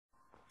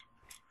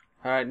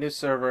Alright, new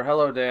server.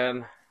 Hello,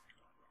 Dan.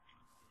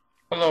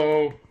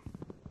 Hello.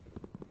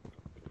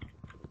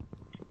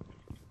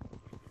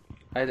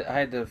 I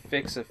had to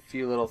fix a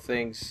few little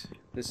things.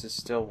 This is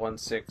still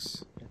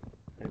 1.6.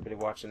 Anybody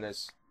watching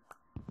this?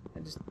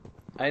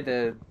 I had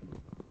to...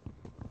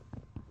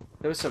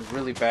 There was some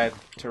really bad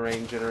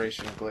terrain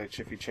generation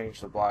glitch if you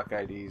change the block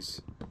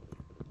IDs.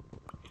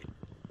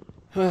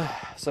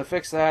 So I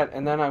fixed that,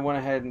 and then I went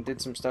ahead and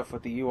did some stuff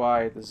with the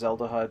UI, the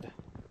Zelda HUD,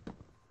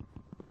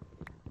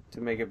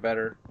 to make it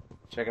better.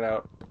 Check it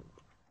out.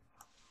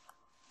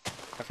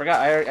 I forgot,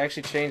 I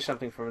actually changed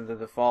something from the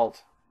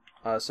default,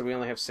 so we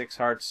only have 6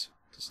 hearts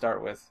to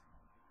start with.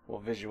 Well,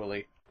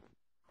 visually.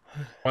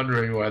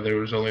 Wondering why there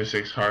was only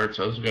 6 hearts.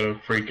 I was gonna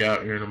freak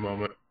out here in a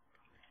moment.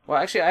 Well,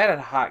 actually, I had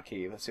a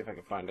hotkey. Let's see if I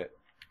can find it.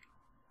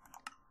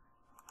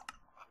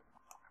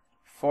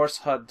 Force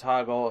HUD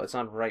toggle. It's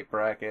on right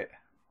bracket.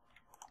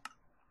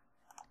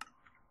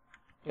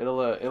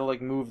 It'll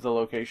like move the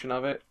location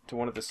of it to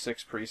one of the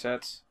 6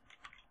 presets.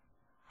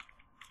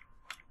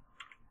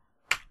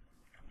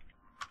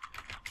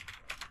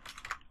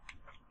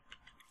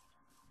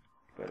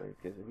 Better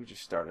because we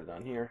just started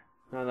on here.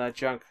 None of that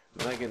junk.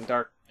 I'm not getting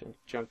dark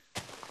junk.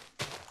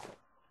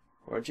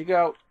 Where'd you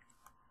go?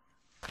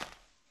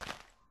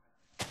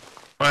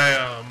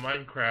 My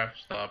Minecraft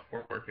stopped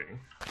working.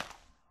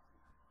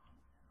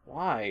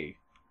 Why?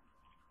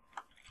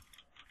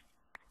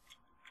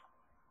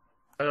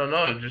 I don't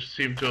know. It just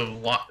seemed to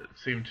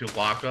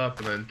lock up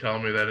and then tell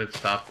me that it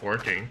stopped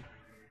working.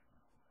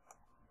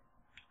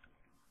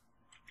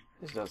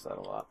 This does that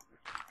a lot.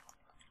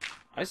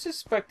 I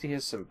suspect he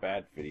has some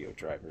bad video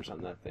drivers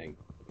on that thing.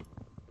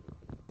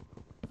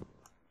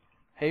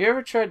 Have you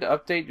ever tried to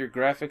update your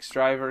graphics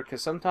driver?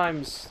 Because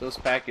sometimes those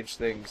package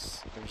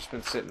things have just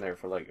been sitting there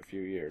for like a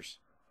few years.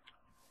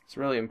 It's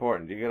really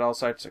important. You get all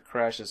sorts of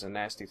crashes and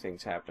nasty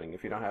things happening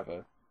if you don't have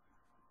a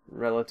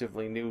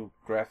relatively new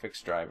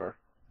graphics driver.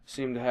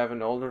 Seem to have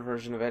an older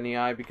version of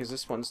NEI because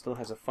this one still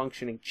has a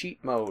functioning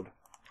cheat mode.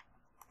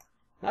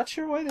 Not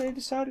sure why they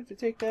decided to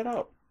take that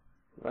out.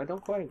 But I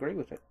don't quite agree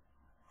with it.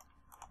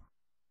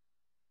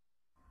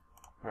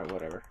 Alright,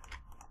 whatever.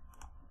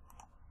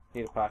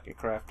 Need a pocket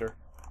crafter.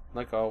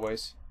 Like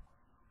always.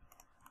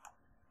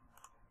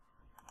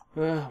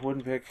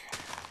 Wooden pick.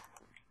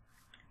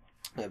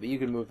 Yeah, but you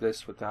can move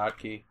this with the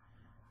hotkey.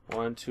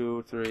 1,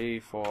 2, 3,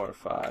 4,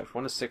 5.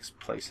 1 of 6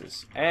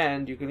 places.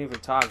 And you can even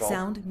toggle.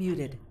 Sound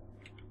muted.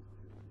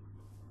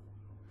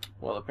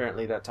 Well,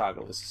 apparently that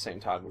toggle is the same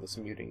toggle that's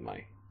muting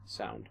my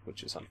sound,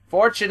 which is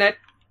unfortunate.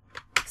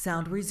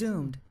 Sound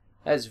resumed.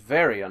 That is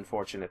very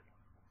unfortunate.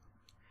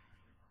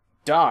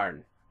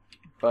 Darn.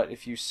 But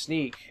if you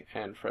sneak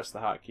and press the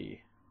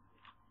hotkey,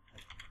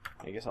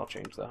 I guess I'll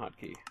change the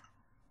hotkey.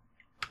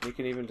 You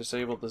can even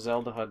disable the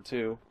Zelda HUD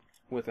too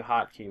with the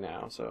hotkey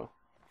now, so.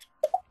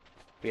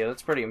 But yeah,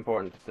 that's pretty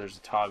important that there's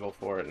a toggle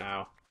for it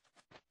now.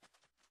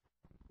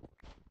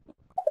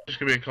 Just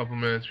give me a couple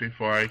minutes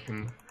before I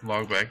can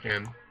log back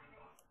in.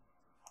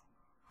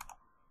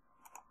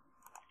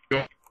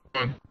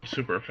 Going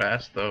super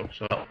fast though,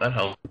 so that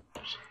helps.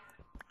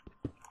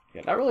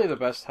 Yeah, not really the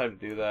best time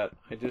to do that.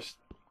 I just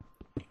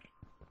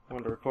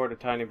wanted to record a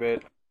tiny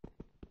bit.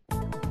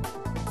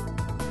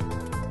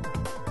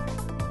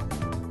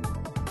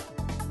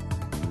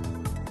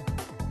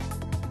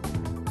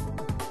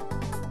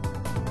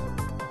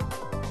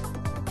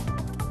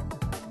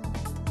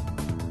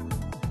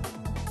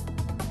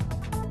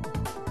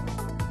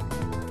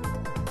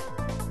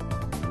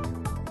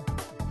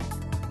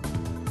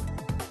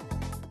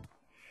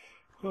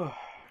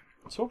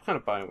 So what kind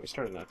of biome? We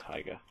started in that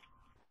taiga.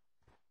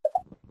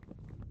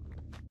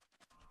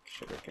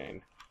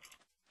 Sugarcane.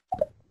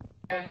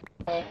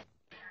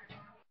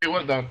 It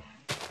went down.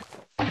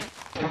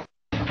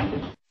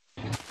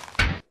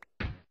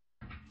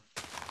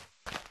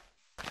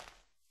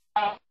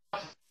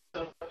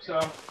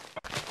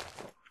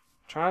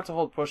 Try not to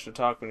hold push to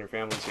talk when your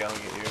family's yelling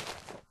at you.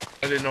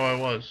 I didn't know I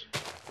was.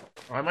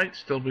 I might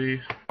still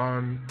be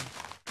on.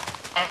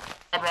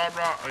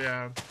 Oh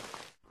yeah.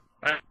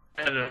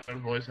 I had a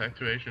voice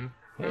activation.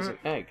 There's an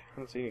egg. I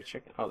don't see any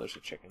chicken. Oh, there's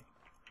a chicken.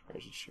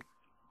 There's a chicken.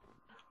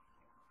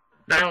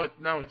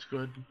 Now it's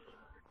good.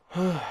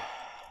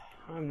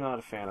 I'm not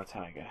a fan of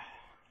taiga.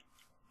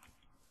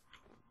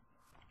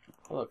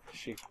 Oh, look,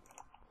 sheep.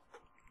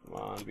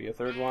 Come on, be a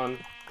third one.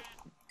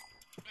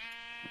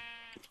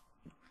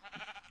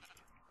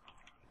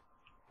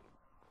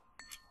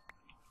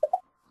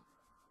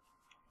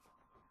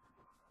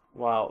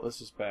 Wow,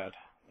 this is bad.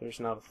 There's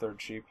not a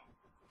third sheep.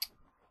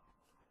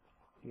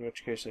 In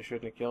which case I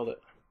shouldn't have killed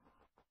it.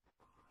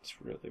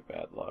 It's really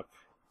bad luck.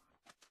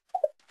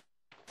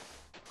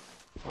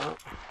 Well,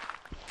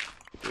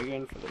 dig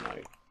in for the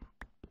night.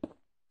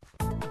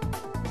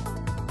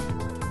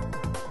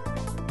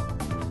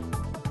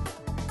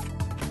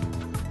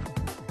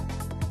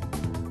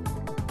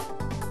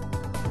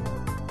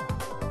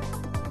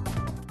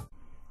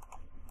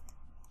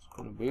 It's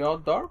gonna be all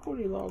dark when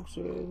he logs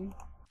in.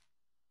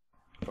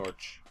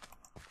 Torch.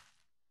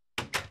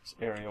 This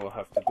area will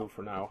have to do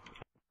for now.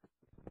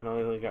 And I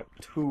only got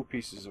 2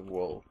 pieces of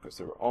wool, because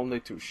there were only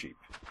 2 sheep.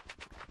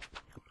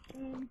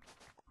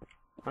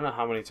 I don't know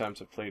how many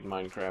times I've played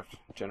Minecraft,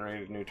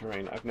 generated new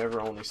terrain. I've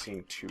never only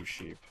seen 2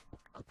 sheep.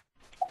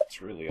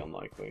 It's really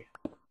unlikely.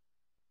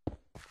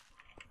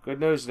 Good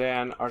news,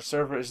 Dan. Our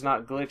server is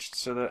not glitched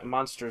so that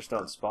monsters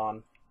don't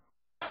spawn.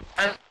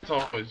 That's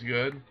always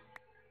good.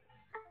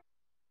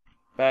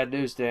 Bad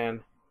news,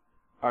 Dan.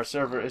 Our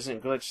server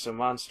isn't glitched so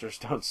monsters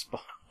don't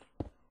spawn.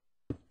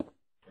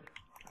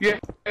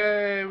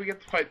 Yay, we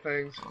get to fight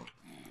things.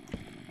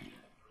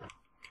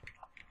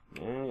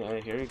 Yeah, I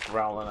hear you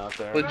growling out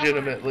there.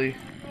 Legitimately.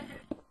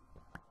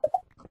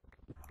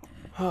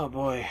 Oh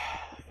boy.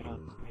 Get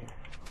on here.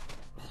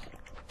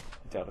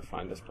 I doubt to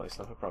find this place.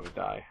 I'll probably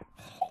die.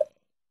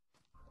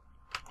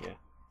 Yeah.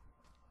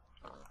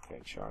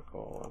 Okay,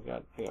 charcoal. I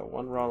got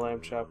 1 raw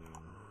lamb chop.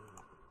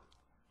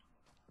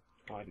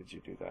 Why did you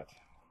do that?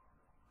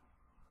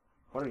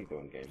 What are you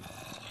doing, game?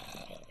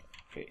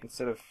 Okay,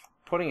 instead of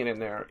putting it in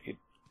there, it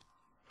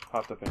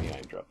popped up in the eye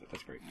and dropped it.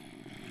 That's great.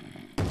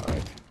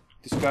 Alright.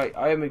 This guy,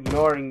 I am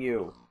ignoring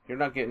you. You're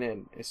not getting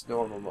in. It's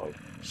normal mode.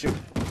 Shoot.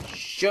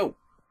 Shoot!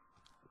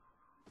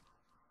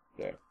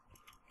 There.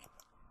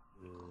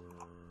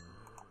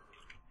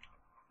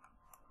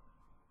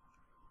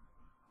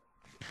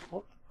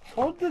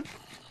 Hold the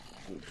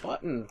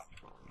button.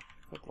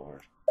 Good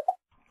lord.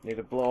 Need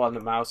to blow on the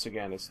mouse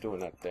again. It's doing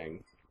that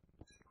thing.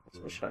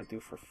 So what should I do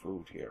for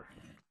food here?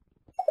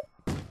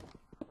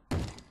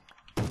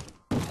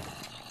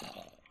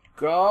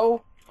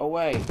 Go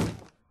away.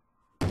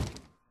 You're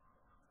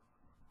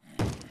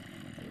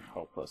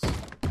hopeless.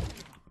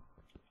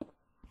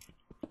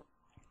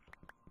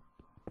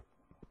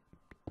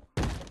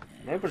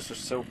 Neighbors are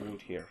so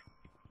rude here.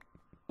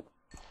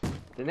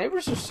 The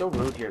neighbors are so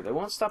rude here. They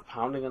won't stop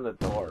pounding on the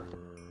door.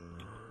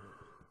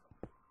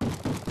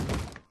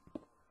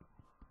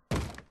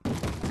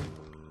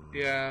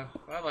 Yeah,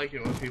 I like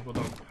it when people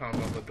don't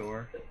pound on the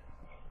door.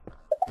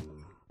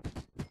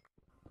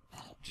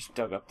 Just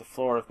dug up the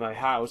floor of my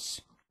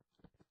house.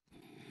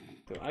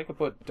 I could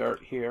put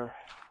dirt here.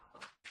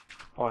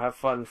 Oh, have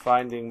fun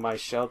finding my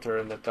shelter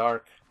in the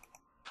dark.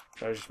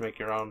 Gotta just make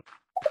your own.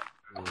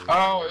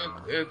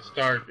 Oh, it's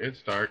dark.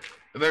 It's dark.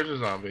 There's a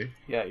zombie.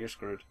 Yeah, you're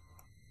screwed.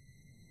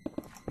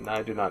 And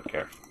I do not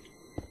care.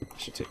 I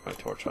should take my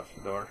torch off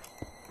the door.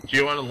 Do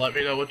you want to let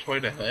me know which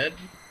way to head?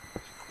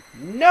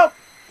 Nope!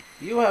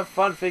 You have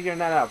fun figuring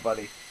that out,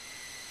 buddy.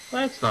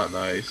 That's not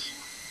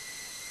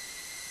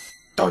nice.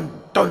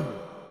 Dun dun!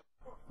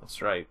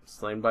 That's right.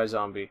 Slain by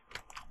zombie.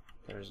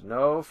 There's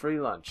no free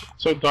lunch.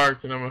 So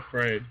dark and I'm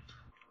afraid.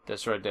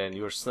 That's right, Dan.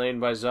 You were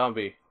slain by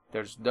zombie.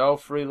 There's no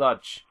free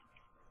lunch.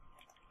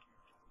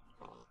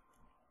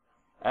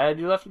 And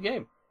you left the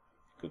game.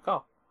 Good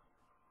call.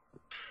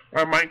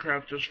 Our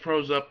Minecraft just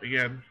froze up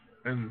again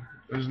and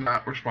is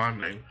not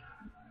responding.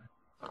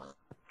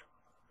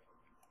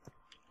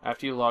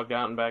 After you logged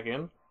out and back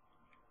in?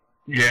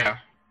 Yeah.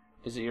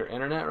 Is it your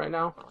internet right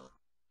now?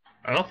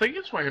 I don't think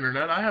it's my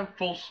internet. I have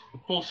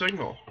full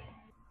signal.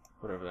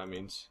 Whatever that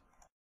means.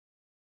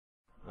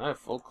 I have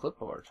full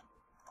clipboard.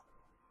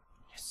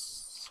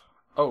 Yes.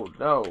 Oh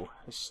no,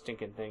 this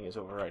stinking thing is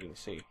overriding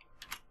C.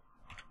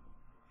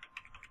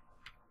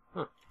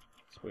 Huh.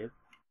 That's weird.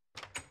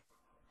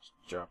 Just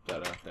drop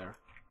that out there.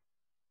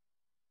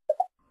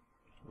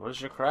 What does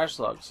your crash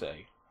log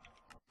say?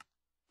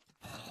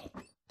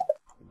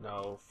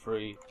 No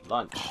free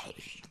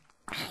lunch.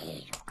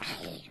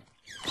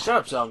 Shut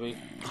up, zombie.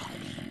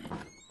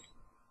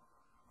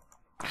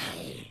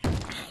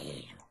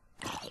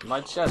 My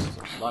chest.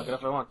 Lock it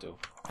up if I want to.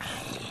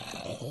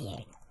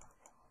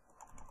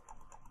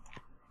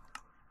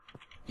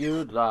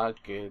 You'd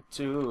lock it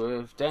too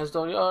if Dan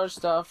stole your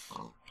stuff.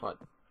 What?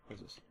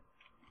 What's this?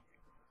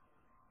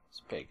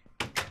 It's a pig.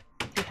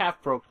 He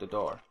half broke the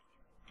door.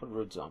 What a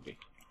rude zombie.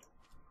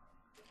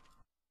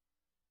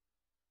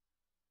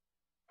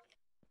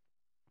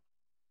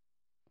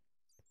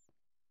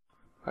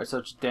 Alright,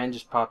 so Dan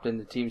just popped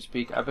into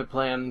TeamSpeak. I've been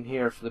playing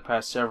here for the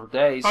past several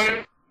days.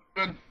 Okay,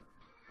 good.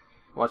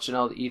 Watching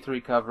all the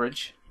E3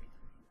 coverage.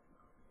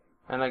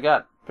 And I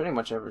got pretty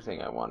much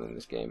everything I want in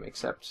this game,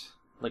 except,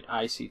 like,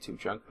 IC2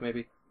 junk,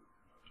 maybe.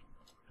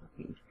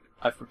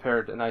 I've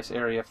prepared a nice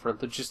area for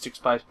logistics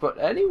pipes, but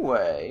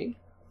anyway...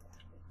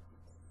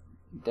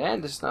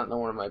 Dan does not know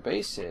where my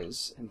base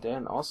is, and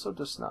Dan also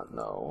does not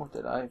know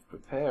that I've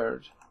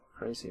prepared a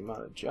crazy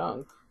amount of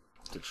junk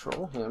to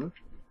troll him.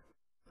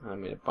 I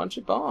made a bunch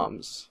of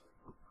bombs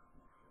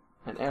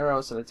and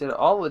arrows, and I did it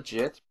all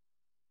legit.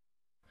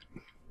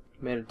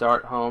 Made a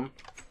dart home.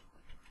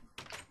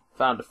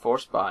 Found a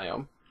forest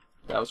biome.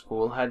 That was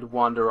cool. Had to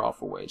wander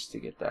off a ways to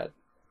get that.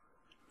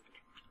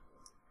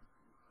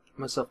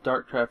 Myself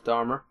DartCraft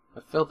armor.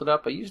 I filled it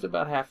up. I used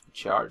about half the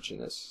charge in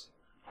this,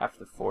 half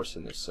the force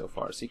in this so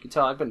far. So you can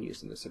tell I've been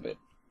using this a bit.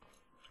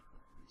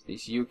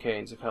 These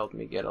U-canes have helped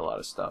me get a lot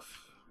of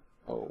stuff.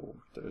 Oh,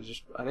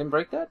 I didn't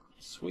break that?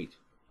 Sweet.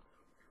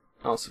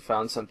 I also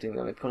found something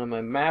that I put on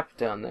my map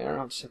down there.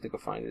 I'll just have to go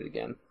find it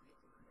again.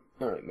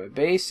 Alright, my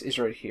base is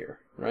right here,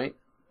 right?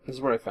 This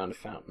is where I found a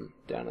fountain,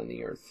 down in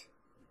the earth.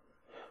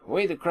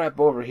 Way the crap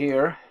over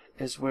here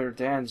is where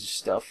Dan's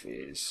stuff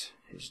is.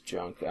 His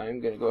junk. I'm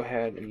gonna go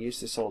ahead and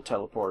use this old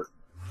teleport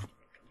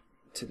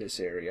to this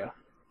area.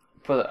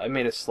 But I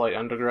made a slight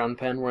underground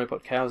pen where I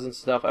put cows and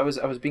stuff. I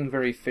was being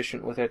very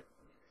efficient with it.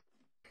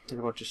 Did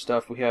a bunch of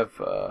stuff. We have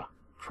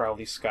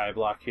Crowley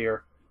Skyblock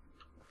here.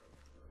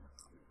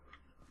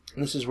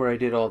 And this is where I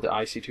did all the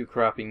IC2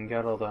 cropping and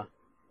got all the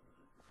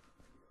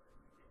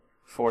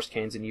force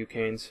canes and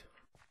U-canes.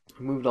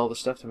 I moved all the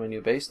stuff to my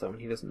new base though,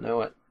 and he doesn't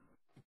know it.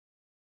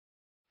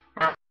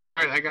 Alright,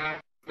 I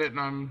got it and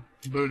I'm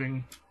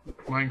booting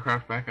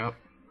Minecraft back up.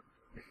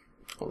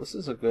 Well, this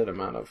is a good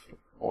amount of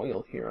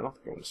oil here. I don't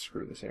think I want to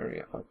screw this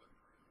area up.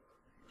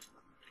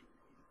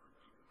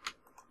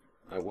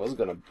 I was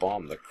gonna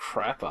bomb the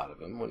crap out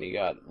of him when he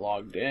got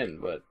logged in,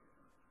 but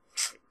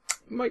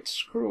it might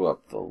screw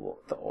up the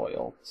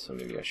oil, so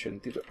maybe I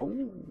shouldn't do that.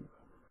 Ooh.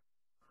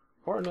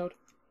 Or node.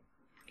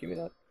 Give me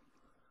that.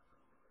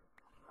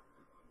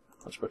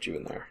 Let's put you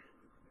in there.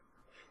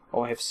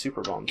 Oh, I have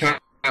super bombs. Can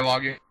I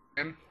log in?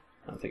 I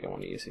don't think I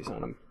want to use these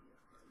on him.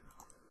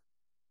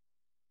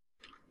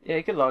 Yeah,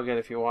 you can log in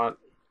if you want.